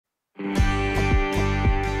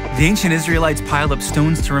The ancient Israelites piled up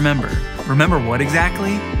stones to remember. Remember what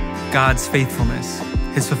exactly? God's faithfulness,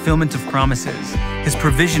 His fulfillment of promises, His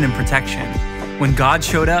provision and protection. When God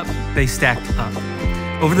showed up, they stacked up.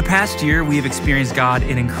 Over the past year, we have experienced God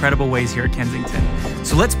in incredible ways here at Kensington.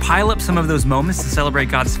 So let's pile up some of those moments to celebrate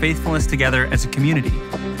God's faithfulness together as a community.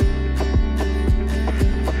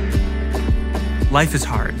 Life is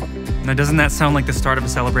hard. Now, doesn't that sound like the start of a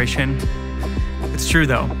celebration? It's true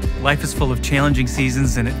though. Life is full of challenging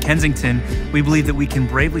seasons, and at Kensington, we believe that we can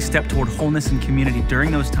bravely step toward wholeness and community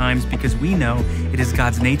during those times because we know it is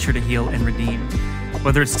God's nature to heal and redeem.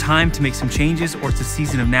 Whether it's time to make some changes or it's a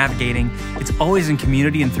season of navigating, it's always in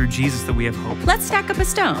community and through Jesus that we have hope. Let's stack up a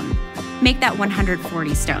stone. Make that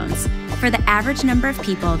 140 stones for the average number of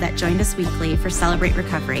people that joined us weekly for Celebrate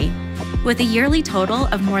Recovery. With a yearly total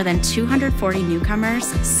of more than 240 newcomers,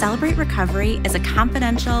 Celebrate Recovery is a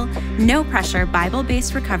confidential, no-pressure,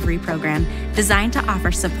 Bible-based recovery program designed to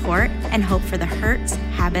offer support and hope for the hurts,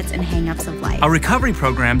 habits, and hang-ups of life. Our recovery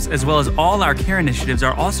programs, as well as all our care initiatives,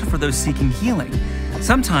 are also for those seeking healing.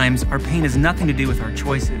 Sometimes our pain has nothing to do with our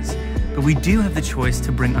choices, but we do have the choice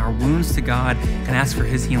to bring our wounds to God and ask for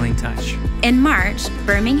His healing touch. In March,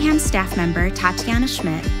 Birmingham staff member Tatiana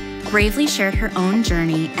Schmidt bravely shared her own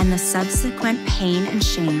journey and the subsequent pain and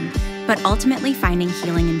shame, but ultimately finding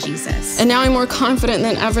healing in Jesus. And now I'm more confident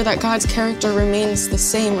than ever that God's character remains the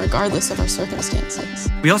same regardless of our circumstances.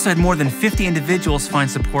 We also had more than 50 individuals find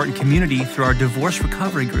support and community through our divorce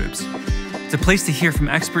recovery groups. It's a place to hear from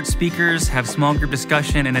expert speakers, have small group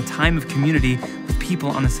discussion, and a time of community with people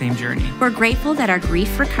on the same journey. We're grateful that our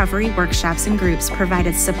grief recovery workshops and groups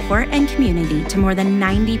provided support and community to more than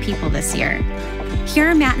 90 people this year. Here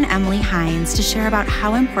are Matt and Emily Hines to share about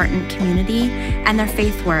how important community and their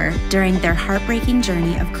faith were during their heartbreaking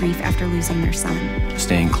journey of grief after losing their son.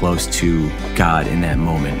 Staying close to God in that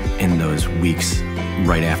moment, in those weeks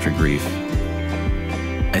right after grief,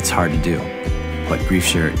 it's hard to do. But Grief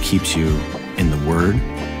Share keeps you in the Word.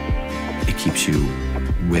 It keeps you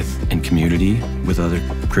in community with other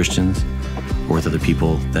Christians or with other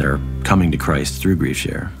people that are coming to Christ through Grief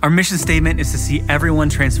Share. Our mission statement is to see everyone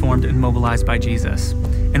transformed and mobilized by Jesus.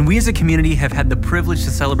 And we as a community have had the privilege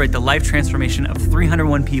to celebrate the life transformation of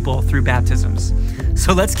 301 people through baptisms.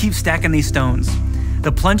 So let's keep stacking these stones.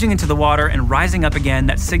 The plunging into the water and rising up again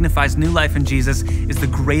that signifies new life in Jesus is the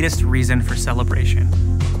greatest reason for celebration.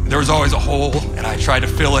 There was always a hole, and I tried to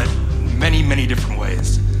fill it many, many different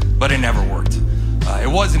ways, but it never worked. It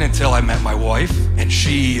wasn't until I met my wife, and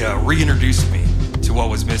she reintroduced me to what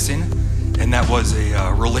was missing, and that was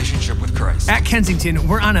a relationship with Christ. At Kensington,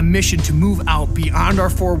 we're on a mission to move out beyond our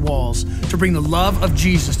four walls to bring the love of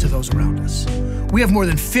Jesus to those around us. We have more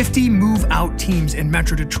than 50 move-out teams in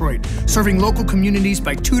Metro Detroit, serving local communities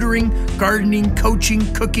by tutoring, gardening,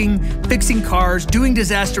 coaching, cooking, fixing cars, doing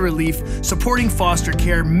disaster relief, supporting foster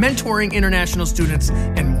care, mentoring international students,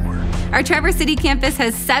 and more. Our Traverse City campus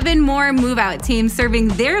has 7 more move-out teams serving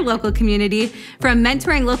their local community, from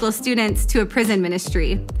mentoring local students to a prison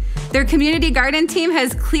ministry. Their community garden team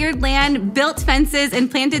has cleared land, built fences,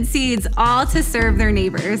 and planted seeds, all to serve their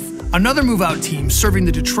neighbors. Another move-out team serving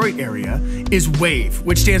the Detroit area is WAVE,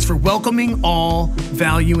 which stands for Welcoming All,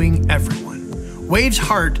 Valuing Everyone. WAVE's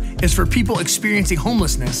heart is for people experiencing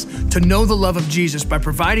homelessness to know the love of Jesus by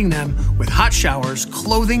providing them with hot showers,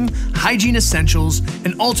 clothing, hygiene essentials,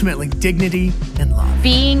 and ultimately dignity and love.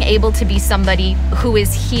 Being able to be somebody who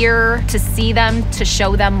is here to see them, to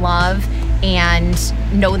show them love, and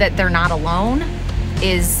know that they're not alone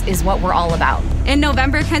is what we're all about. In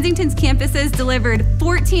November, Kensington's campuses delivered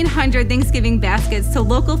 1,400 Thanksgiving baskets to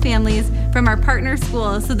local families from our partner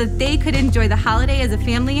schools so that they could enjoy the holiday as a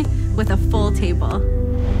family with a full table.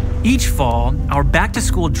 Each fall, our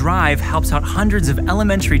back-to-school drive helps out hundreds of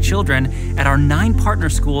elementary children at our 9 partner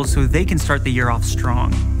schools so they can start the year off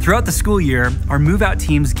strong. Throughout the school year, our move-out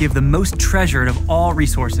teams give the most treasured of all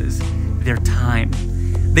resources, their time.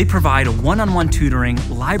 They provide one-on-one tutoring,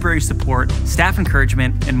 library support, staff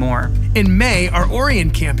encouragement, and more. In May, our Orion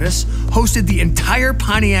campus hosted the entire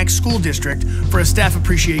Pontiac School District for a staff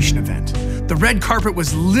appreciation event. The red carpet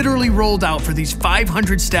was literally rolled out for these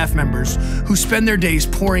 500 staff members who spend their days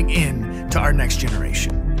pouring in to our next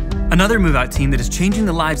generation. Another move-out team that is changing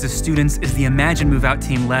the lives of students is the Imagine move-out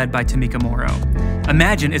team led by Tamika Morrow.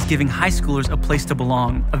 Imagine is giving high schoolers a place to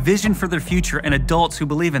belong, a vision for their future, and adults who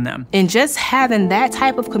believe in them. And just having that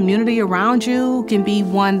type of community around you can be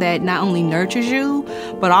one that not only nurtures you,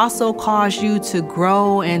 but also cause you to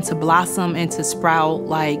grow and to blossom and to sprout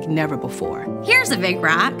like never before. Here's a big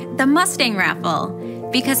rock, the Mustang raffle.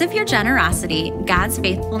 Because of your generosity, God's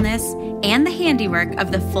faithfulness, and the handiwork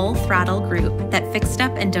of the Full Throttle group that fixed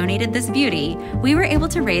up and donated this beauty, we were able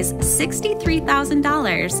to raise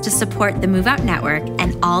 $63,000 to support the Move Out Network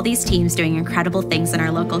and all these teams doing incredible things in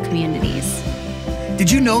our local communities. Did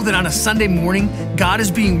you know that on a Sunday morning, God is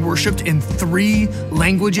being worshiped in 3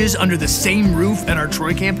 languages under the same roof at our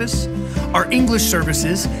Troy campus? Our English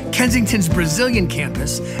services, Kensington's Brazilian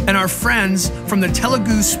campus, and our friends from the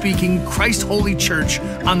Telugu-speaking Christ Holy Church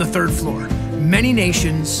on the 3rd floor. Many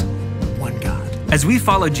nations, one God. As we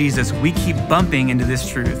follow Jesus, we keep bumping into this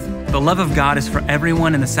truth. The love of God is for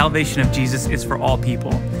everyone, and the salvation of Jesus is for all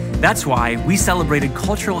people. That's why we celebrated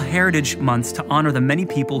Cultural Heritage Months to honor the many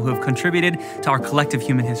people who have contributed to our collective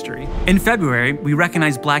human history. In February, we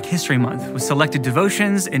recognized Black History Month with selected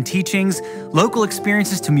devotions and teachings, local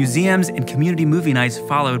experiences to museums, and community movie nights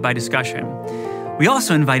followed by discussion. We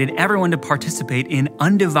also invited everyone to participate in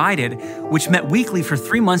Undivided, which met weekly for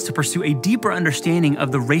 3 months to pursue a deeper understanding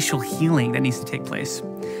of the racial healing that needs to take place.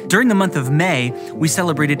 During the month of May, we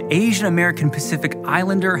celebrated Asian American Pacific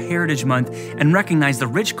Islander Heritage Month and recognized the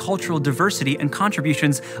rich cultural diversity and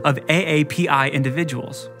contributions of AAPI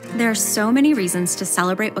individuals. There are so many reasons to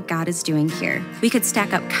celebrate what God is doing here. We could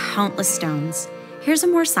stack up countless stones. Here's a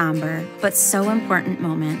more somber, but so important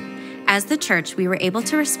moment. As the church, we were able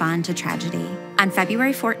to respond to tragedy. On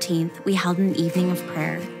February 14th, we held an evening of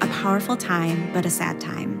prayer, a powerful time, but a sad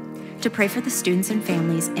time, to pray for the students and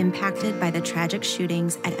families impacted by the tragic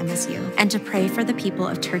shootings at MSU, and to pray for the people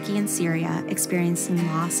of Turkey and Syria experiencing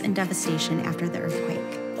loss and devastation after the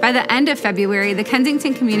earthquake. By the end of February, the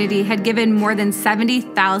Kensington community had given more than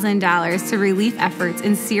 $70,000 to relief efforts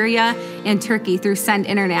in Syria and Turkey through Send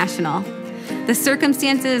International. The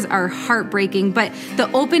circumstances are heartbreaking, but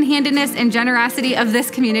the open-handedness and generosity of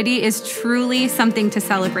this community is truly something to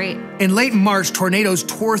celebrate. In late March, tornadoes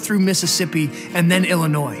tore through Mississippi and then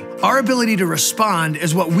Illinois. Our ability to respond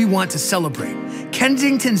is what we want to celebrate.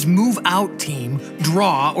 Kensington's Move Out team,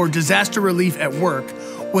 DRAW, or Disaster Relief at Work,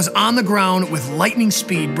 was on the ground with lightning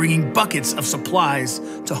speed, bringing buckets of supplies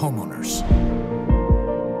to homeowners.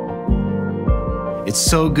 It's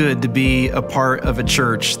so good to be a part of a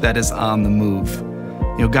church that is on the move.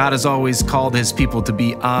 You know, God has always called his people to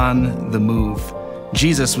be on the move.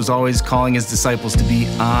 Jesus was always calling his disciples to be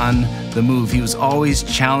on the move. He was always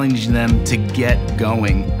challenging them to get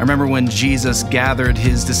going. I remember when Jesus gathered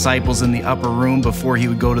his disciples in the upper room before he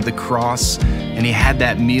would go to the cross, and he had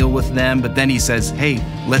that meal with them, but then he says, hey,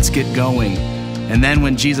 let's get going. And then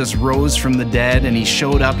when Jesus rose from the dead and he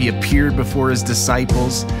showed up, he appeared before his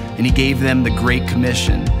disciples and he gave them the Great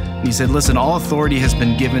Commission. And he said, listen, all authority has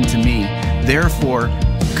been given to me. Therefore,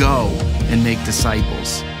 go and make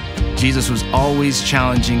disciples. Jesus was always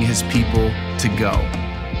challenging his people to go.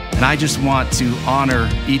 And I just want to honor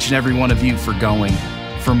each and every one of you for going,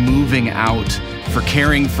 for moving out, for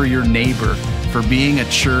caring for your neighbor, for being a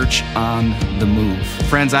church on the move.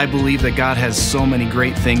 Friends, I believe that God has so many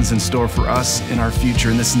great things in store for us in our future,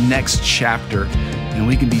 in this next chapter, and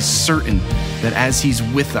we can be certain that as he's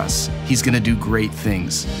with us, he's gonna do great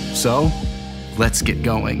things. So, let's get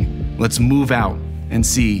going. Let's move out and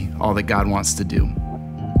see all that God wants to do.